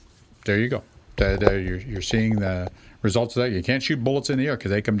you go. You're seeing the results of that. You can't shoot bullets in the air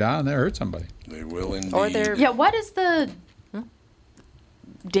because they come down and they hurt somebody. They will indeed. Or they're what is the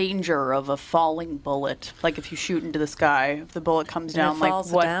danger of a falling bullet? Like if you shoot into the sky, if the bullet comes down, it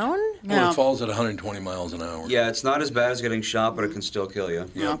falls down? Well, it falls at 120 miles an hour. Yeah, it's not as bad as getting shot, but it can still kill you.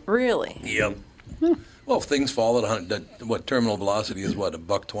 Yep. Really? Yep. Well, if things fall at 100, what terminal velocity is what,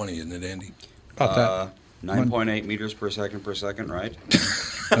 $120, isn't it, Andy? About that. 9.8 meters per second, right?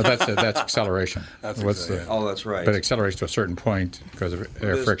 No, that's acceleration. That's that's right. But it accelerates to a certain point because of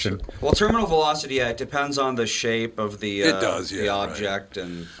air friction. Well, terminal velocity, it depends on the shape of the the object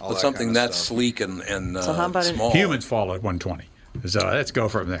and all but that something kind of that's stuff. sleek and So how about small. Humans fall at 120. So let's go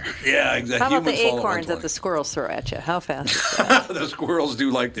from there. Yeah, exactly. How about the Humans fall at acorns that 120. the squirrels throw at you? How fast is that? The squirrels do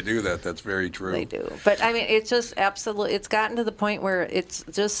like to do that. That's very true. They do. But, I mean, it's just absolutely, it's gotten to the point where it's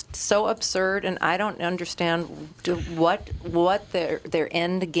just so absurd, and I don't understand what their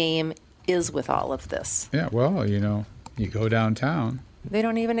end game is with all of this. Yeah, well, you go downtown. They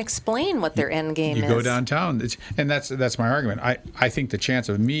don't even explain what their end game is. You go downtown, and that's my argument. I think the chance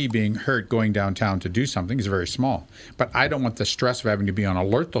of me being hurt going downtown to do something is very small. But I don't want the stress of having to be on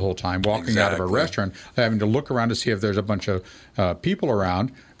alert the whole time, walking out of a restaurant, having to look around to see if there's a bunch of people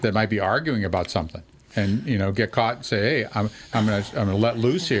around that might be arguing about something, and get caught and say, "Hey, I'm gonna let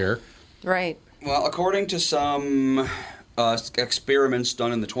loose here." Right. Well, according to some experiments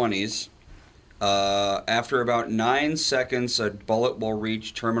done in the 1920s. After about 9 seconds, a bullet will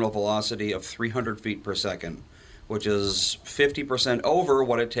reach terminal velocity of 300 feet per second, which is 50% over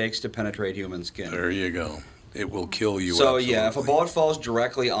what it takes to penetrate human skin. There you go. It will kill you. So, absolutely. if a bullet falls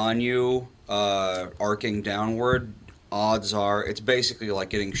directly on you, arcing downward, odds are it's basically like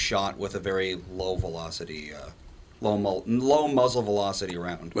getting shot with a very low velocity, low muzzle velocity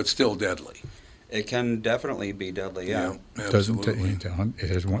round. But still deadly. It can definitely be deadly, yeah. It does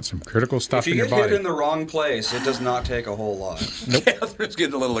want some critical stuff If in you your get body. hit in the wrong place, it does not take a whole lot. Catherine's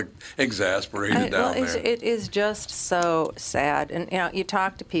getting a little exasperated down there. It is just so sad. And, you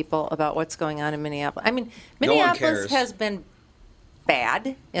talk to people about what's going on in Minneapolis. I mean, Minneapolis has been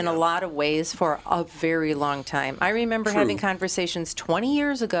bad in a lot of ways for a very long time. I remember having conversations 20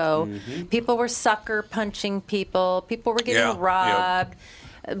 years ago. Mm-hmm. People were sucker punching people. People were getting robbed.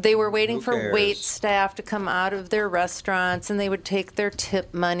 They were waiting for wait staff to come out of their restaurants, and they would take their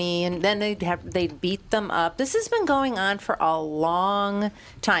tip money, and then they'd beat them up. This has been going on for a long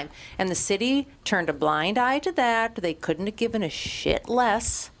time, and the city turned a blind eye to that. They couldn't have given a shit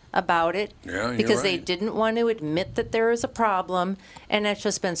less about it because they didn't want to admit that there is a problem, and it's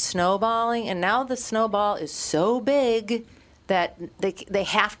just been snowballing, and now the snowball is so big that they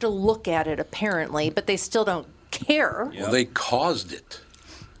have to look at it apparently, but they still don't care. Well, they caused it.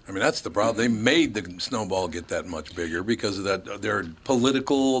 I mean, that's the problem. They made the snowball get that much bigger because of their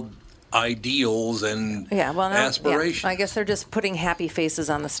political ideals and aspirations. Yeah. I guess they're just putting happy faces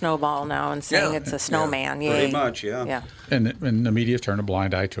on the snowball now and saying it's a snowman. Yeah. Pretty much, yeah. And the media's turned a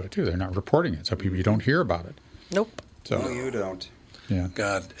blind eye to it, too. They're not reporting it, so you don't hear about it. Nope. So, no, you don't. Yeah.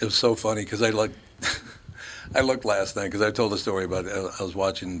 God, it was so funny because I looked last night because I told a story about I was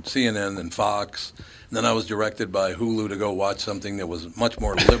watching CNN and Fox, and then I was directed by Hulu to go watch something that was much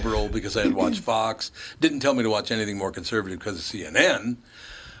more liberal because I had watched Fox. Didn't tell me to watch anything more conservative because of CNN.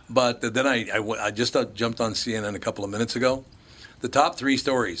 But then I just jumped on CNN a couple of minutes ago. The top 3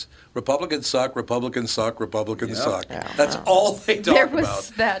 stories: Republicans suck, Republicans suck, Republicans suck. Yeah. That's all they talk There was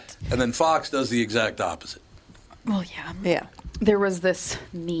about. that. And then Fox does the exact opposite. Well, yeah. Yeah. There was this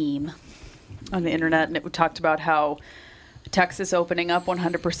meme on the internet, and it talked about how Texas opening up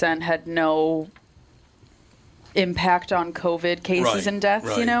 100% had no impact on COVID cases and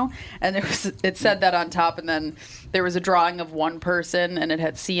deaths, you know? And it said that on top, and then there was a drawing of one person, and it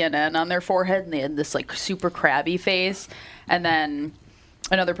had CNN on their forehead, and they had this, like, super crabby face. And then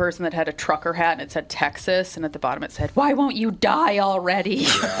another person that had a trucker hat, and it said Texas, and at the bottom it said, "Why won't you die already?"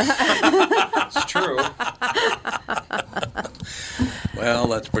 It's true. Well,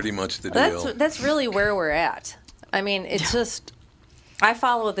 that's pretty much the deal. That's really where we're at. I mean, it's just, I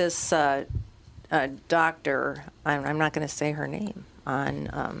follow this doctor, I'm not going to say her name,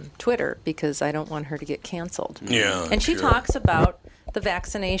 on Twitter because I don't want her to get canceled. Yeah, and she talks about the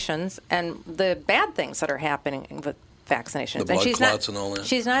vaccinations and the bad things that are happening with vaccinations. The blood and clots and all that.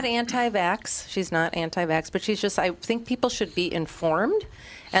 She's not anti-vax. She's not anti-vax, but she's just, I think people should be informed.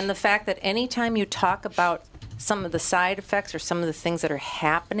 And the fact that anytime you talk about some of the side effects or some of the things that are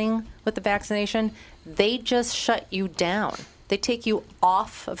happening with the vaccination, they just shut you down. They take you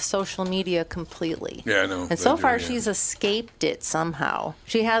off of social media completely. Yeah, I know. And so far, she's escaped it somehow.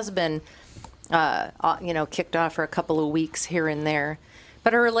 She has been, kicked off for a couple of weeks here and there.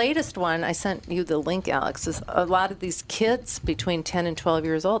 But her latest one, I sent you the link, Alex, is a lot of these kids between 10 and 12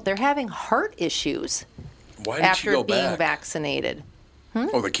 years old, they're having heart issues after being vaccinated.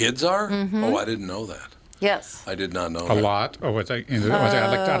 Oh, the kids are? Mm-hmm. Oh, I didn't know that. Yes. I did not know that. A lot? Oh, I'd like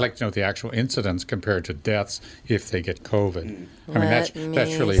to know the actual incidence compared to deaths if they get COVID. I mean,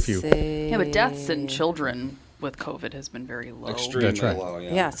 that's really if you... Yeah, but deaths in children with COVID has been very low. Extremely low,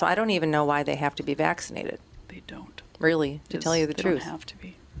 Yeah, so I don't even know why they have to be vaccinated. They don't. Really, to tell you the truth. They don't have to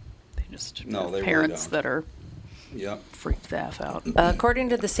be. They just have parents really don't. that are freaked the F out. According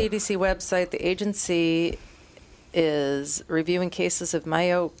to the CDC website, the agency is reviewing cases of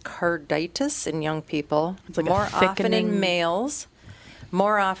myocarditis in young people. It's like more a often in thickening- males,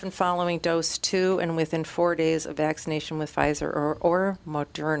 more often following dose 2 and within 4 days of vaccination with Pfizer or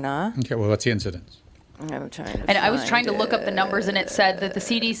Moderna. Okay, well, what's the incidence? I'm trying to And I was trying to look up the numbers, and it said that the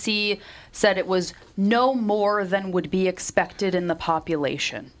CDC said it was no more than would be expected in the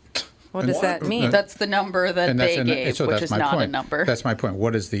population. What does that mean? That's the number that they gave, which is not a number. That's my point.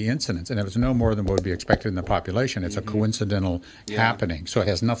 What is the incidence? And if it's no more than what would be expected in the population, it's a coincidental happening. So it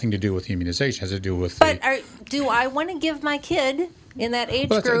has nothing to do with the immunization. It has to do with do I want to give my kid in that age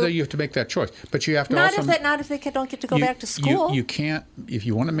group? You have to make that choice. But you have to not also... if they don't get to go back to school. You can't... If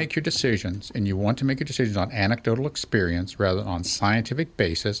you want to make your decisions, and you want to make your decisions on anecdotal experience rather than on scientific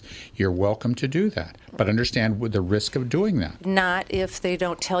basis, you're welcome to do that. But understand the risk of doing that. Not if they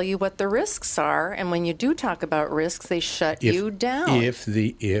don't tell you what the risks are, and when you do talk about risks, they shut you down. If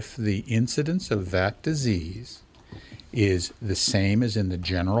the incidence of that disease is the same as in the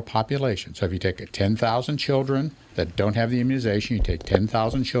general population, so if you take 10,000 children that don't have the immunization, you take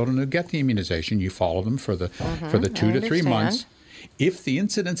 10,000 children who get the immunization, you follow them for the 2 to 3 months. If the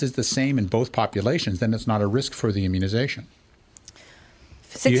incidence is the same in both populations, then it's not a risk for the immunization.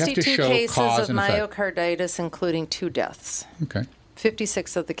 62 cases of myocarditis, including 2 deaths. Okay.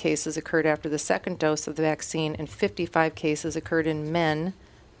 56 of the cases occurred after the second dose of the vaccine, and 55 cases occurred in men,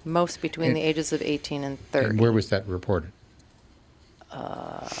 most between the ages of 18 and 30. And where was that reported?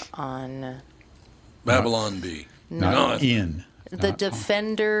 On Babylon B. The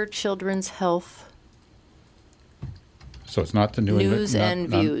Defender Children's Health. So it's not the News and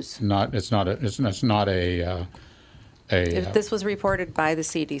Views. It's not a. This was reported by the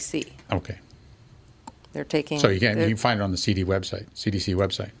CDC. Okay. They're taking. So you can find it on the CDC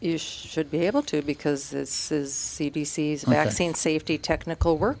website. You should be able to, because this is CDC's Vaccine Safety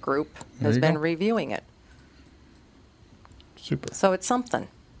Technical Work Group has been reviewing it. Super. So it's something.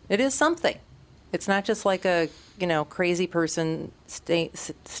 It is something. It's not just like a crazy person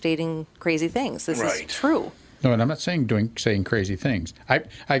stating crazy things. This is true. No, and I'm not saying crazy things.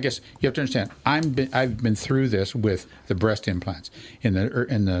 I guess you have to understand. I've been through this with the breast implants in the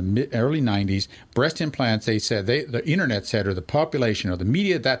early '90s. Breast implants. They said the internet said, or the population or the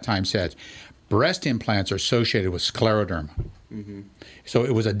media at that time said, breast implants are associated with scleroderma. Mm-hmm. So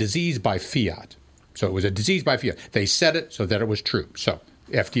it was a disease by fiat. They said it so that it was true. So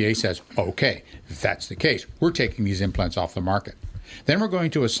FDA says, okay, if that's the case, we're taking these implants off the market. Then we're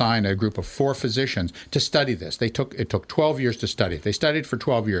going to assign a group of 4 physicians to study this. It took 12 years to study it. They studied for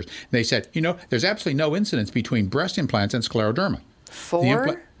 12 years. They said, there's absolutely no incidence between breast implants and scleroderma.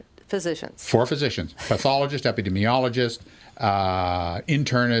 4 physicians. 4 physicians, pathologist, epidemiologist,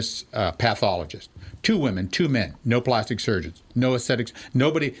 internist, pathologist. 2 women, 2 men, no plastic surgeons, no aesthetics,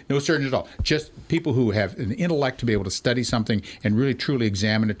 nobody, no surgeons at all. Just people who have an intellect to be able to study something and really truly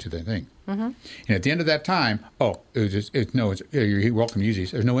examine it to the thing. Mm-hmm. And at the end of that time, you're welcome to use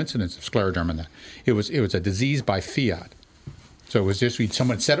these. There's no incidence of scleroderma in that. It was a disease by fiat. So it was just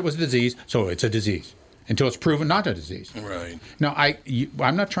someone said it was a disease, so it's a disease until it's proven not a disease. Right. Now,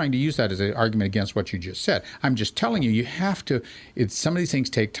 I'm not trying to use that as an argument against what you just said. I'm just telling you have to. Some of these things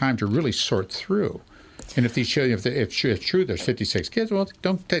take time to really sort through. And if it's true, there's 56 kids. Well,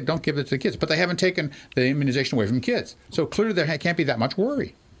 don't give it to the kids. But they haven't taken the immunization away from kids, so clearly there can't be that much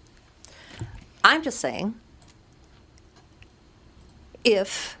worry. I'm just saying,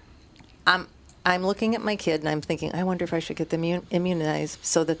 if I'm looking at my kid and I'm thinking, I wonder if I should get them immunized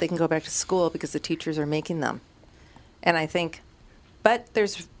so that they can go back to school because the teachers are making them. And I think, but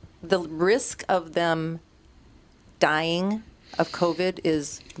there's the risk of them dying of COVID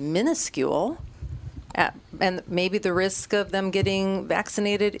is minuscule. And maybe the risk of them getting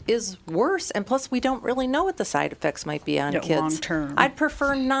vaccinated is worse. And plus, we don't really know what the side effects might be on kids. Long term. I'd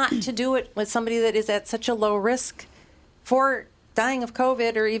prefer not to do it with somebody that is at such a low risk for dying of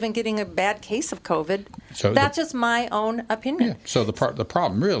COVID or even getting a bad case of COVID. So that's just my own opinion. Yeah. So the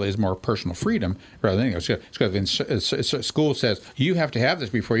problem really is more personal freedom rather than anything else. Because school says you have to have this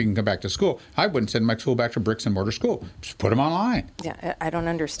before you can come back to school. I wouldn't send my school back to bricks and mortar school. Just put them online. Yeah, I don't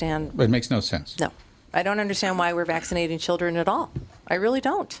understand. It makes no sense. No. I don't understand why we're vaccinating children at all. I really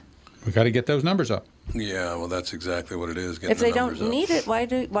don't. We've got to get those numbers up. Yeah, well, that's exactly what it is. If they don't need it,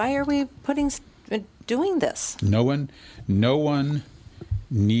 why are we doing this? No one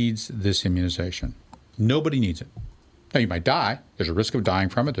needs this immunization. Nobody needs it. Now, you might die. There's a risk of dying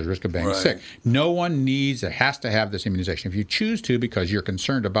from it. There's a risk of being sick. No one has to have this immunization. If you choose to because you're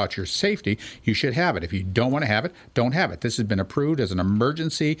concerned about your safety, you should have it. If you don't want to have it, don't have it. This has been approved as an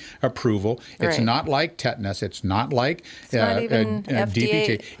emergency approval. It's not like tetanus. It's not like not even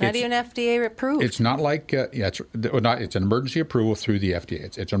FDA, DPT. Not even FDA approved. It's not like it's an emergency approval through the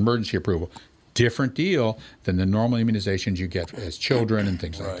FDA. It's an emergency approval. Different deal than the normal immunizations you get as children and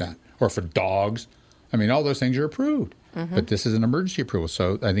things like that, or for dogs. I mean, all those things are approved. Mm-hmm. But this is an emergency approval,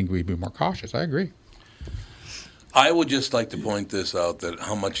 so I think we'd be more cautious. I agree. I would just like to point this out, that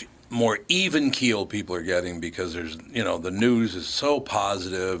how much more even keel people are getting because there's, the news is so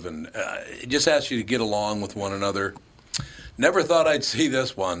positive and it just asks you to get along with one another. Never thought I'd see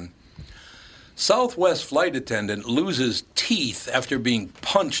this one. Southwest flight attendant loses teeth after being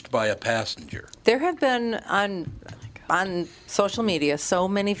punched by a passenger. There have been on social media so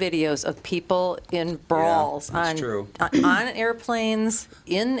many videos of people in brawls on airplanes,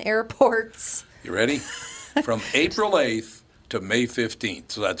 in airports. You ready? From April 8th to May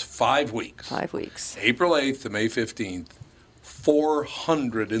 15th. So that's 5 weeks. 5 weeks. April 8th to May 15th,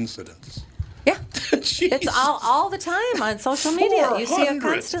 400 incidents. Yeah. It's all the time on social media. 400. You see it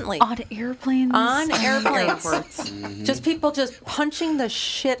constantly. On airplanes. On airplanes. Mm-hmm. Just people just punching the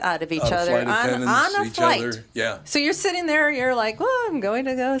shit out of each other on a flight. Other. Yeah. So you're sitting there, you're like, well, I'm going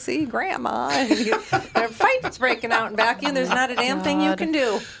to go see Grandma. And a fight's breaking out in back in. There's not a damn thing you can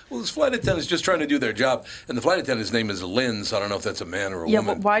do. Well, this flight attendant's just trying to do their job. And the flight attendant's name is Lynn, so I don't know if that's a man or a woman. Yeah,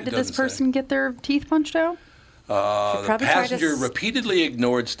 but why did this person get their teeth punched out? The passenger repeatedly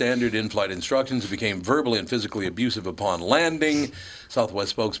ignored standard in-flight instructions and became verbally and physically abusive upon landing.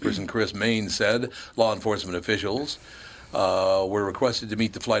 Southwest spokesperson Chris Main said law enforcement officials were requested to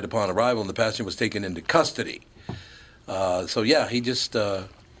meet the flight upon arrival, and the passenger was taken into custody. He just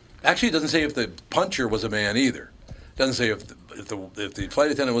actually it doesn't say if the puncher was a man either. It doesn't say if the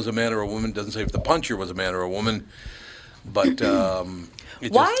flight attendant was a man or a woman. It doesn't say if the puncher was a man or a woman. But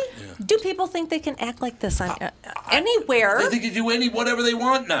why do people think they can act like this on anywhere? They think you do whatever they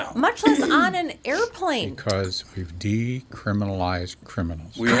want now. Much less on an airplane. Because we've decriminalized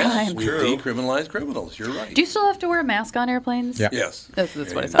criminals. We've decriminalized criminals. You're right. Do you still have to wear a mask on airplanes? Yeah. Yes. That's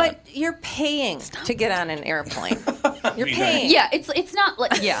what I thought. But you're paying to get on an airplane. You're paying. Yeah, it's not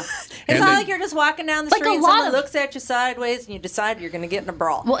like It's not like you're just walking down the street and someone looks at you sideways and you decide you're going to get in a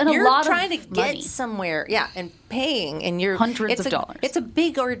brawl. Well, and you're a lot trying to get money. somewhere. Yeah, and paying, and you're hundreds of dollars. It's a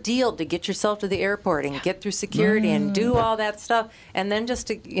big ordeal to get yourself to the airport and get through security and do all that stuff, and then just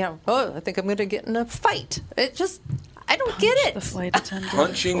to I think I'm going to get in a fight. It just I don't get it. The flight attendant.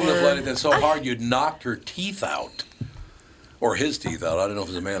 Punching the flight attendant so hard you'd knocked her teeth out. Or his teeth out. I don't know if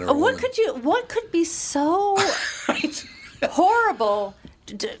it's a man or a woman. What could be so horrible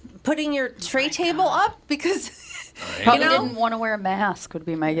putting your tray table up because probably didn't want to wear a mask would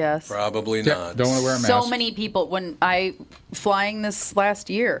be my guess. Probably not. Don't want to wear a mask. So many people. When I flying this last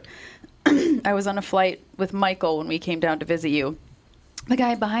year, I was on a flight with Michael when we came down to visit you. The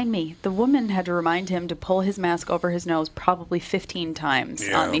guy behind me, the woman had to remind him to pull his mask over his nose probably 15 times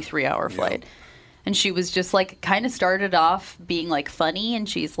on the 3-hour flight. And she was just like, kind of started off being like funny, and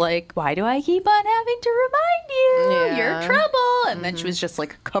she's like, why do I keep on having to remind you? You're trouble. And then she was just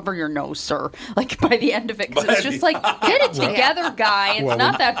like, cover your nose, sir. Like by the end of it, because it's just like, get it together, guy. It's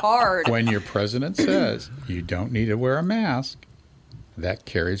not that hard. When your president says you don't need to wear a mask, that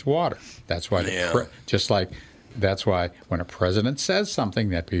carries water. That's why, that's why when a president says something,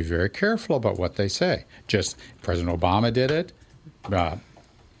 you have to be very careful about what they say. Just President Obama did it.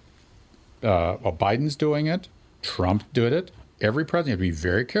 Biden's doing it. Trump did it. Every president, you have to be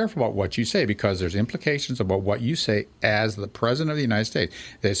very careful about what you say because there's implications about what you say as the president of the United States.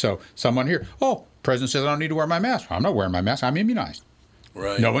 So someone here, president says I don't need to wear my mask. I'm not wearing my mask. I'm immunized.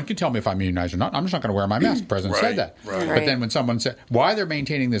 Right. No one can tell me if I'm immunized or not. I'm just not going to wear my mask. The president said that. Right. But then when someone said, why they're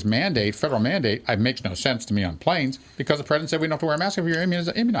maintaining this mandate, federal mandate, it makes no sense to me on planes because the president said we don't have to wear a mask if you're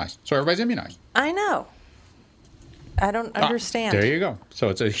immunized. So everybody's immunized. I know. I don't understand. There you go. So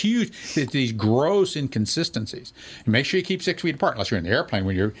it's these gross inconsistencies. And make sure you keep 6 feet apart, unless you're in the airplane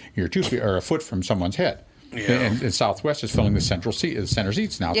when you're 2 feet or a foot from someone's head. Yeah. And Southwest is filling the center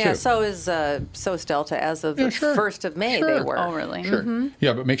seats now, too. Yeah, so is Delta as of the 1st of May, they were. Oh, really? Sure. Mm-hmm.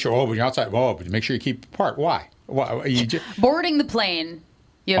 Yeah, but make sure, when you're outside, but make sure you keep apart. Why? Boarding the plane,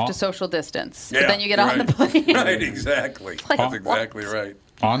 you have to social distance. But then you get on the plane. Right, exactly. That's exactly right.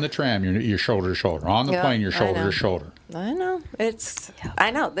 On the tram, you're shoulder to shoulder. On the plane, you're shoulder to shoulder. I know. I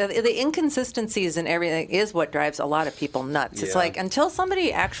know. The inconsistencies and everything is what drives a lot of people nuts. Yeah. It's like until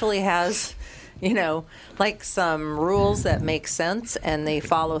somebody actually has, like some rules that make sense and they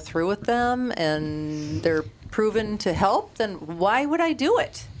follow through with them and they're proven to help, then why would I do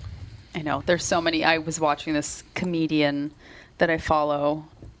it? I know. There's so many. I was watching this comedian that I follow,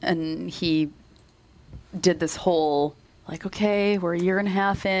 and he did this whole... like, okay, we're a year and a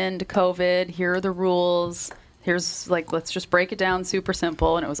half into COVID. Here are the rules. Here's, let's just break it down super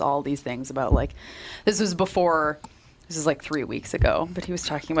simple. And it was all these things about, this was 3 weeks ago. But he was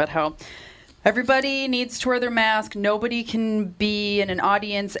talking about how everybody needs to wear their mask. Nobody can be in an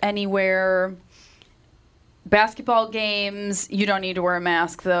audience anywhere. Basketball games, you don't need to wear a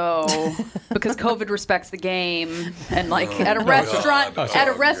mask though, because COVID respects the game. And at a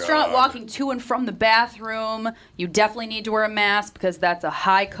restaurant, walking to and from the bathroom, you definitely need to wear a mask because that's a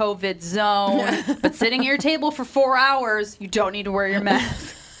high COVID zone. But sitting at your table for 4 hours, you don't need to wear your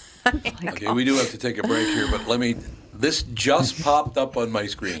mask. Okay, we do have to take a break here, but this just popped up on my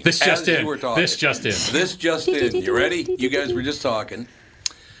screen. This just in. This just in. You ready? You guys were just talking.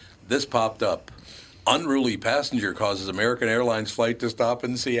 This popped up. Unruly passenger causes American Airlines flight to stop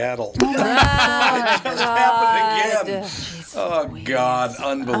in Seattle. It just happened again. Oh, God.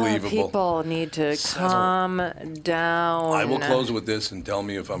 Unbelievable. People need to calm down. I will close with this and tell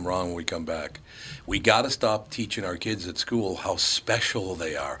me if I'm wrong when we come back. We got to stop teaching our kids at school how special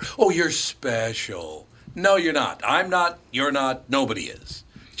they are. Oh, you're special. No, you're not. I'm not. You're not. Nobody is.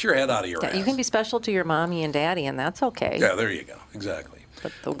 Get your head out of your ass. You can be special to your mommy and daddy, and that's okay. Yeah, there you go. Exactly.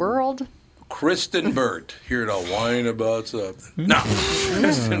 But the world... Kristen Burt here to whine about something. No,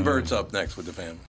 Kristen Burt's up next with the family.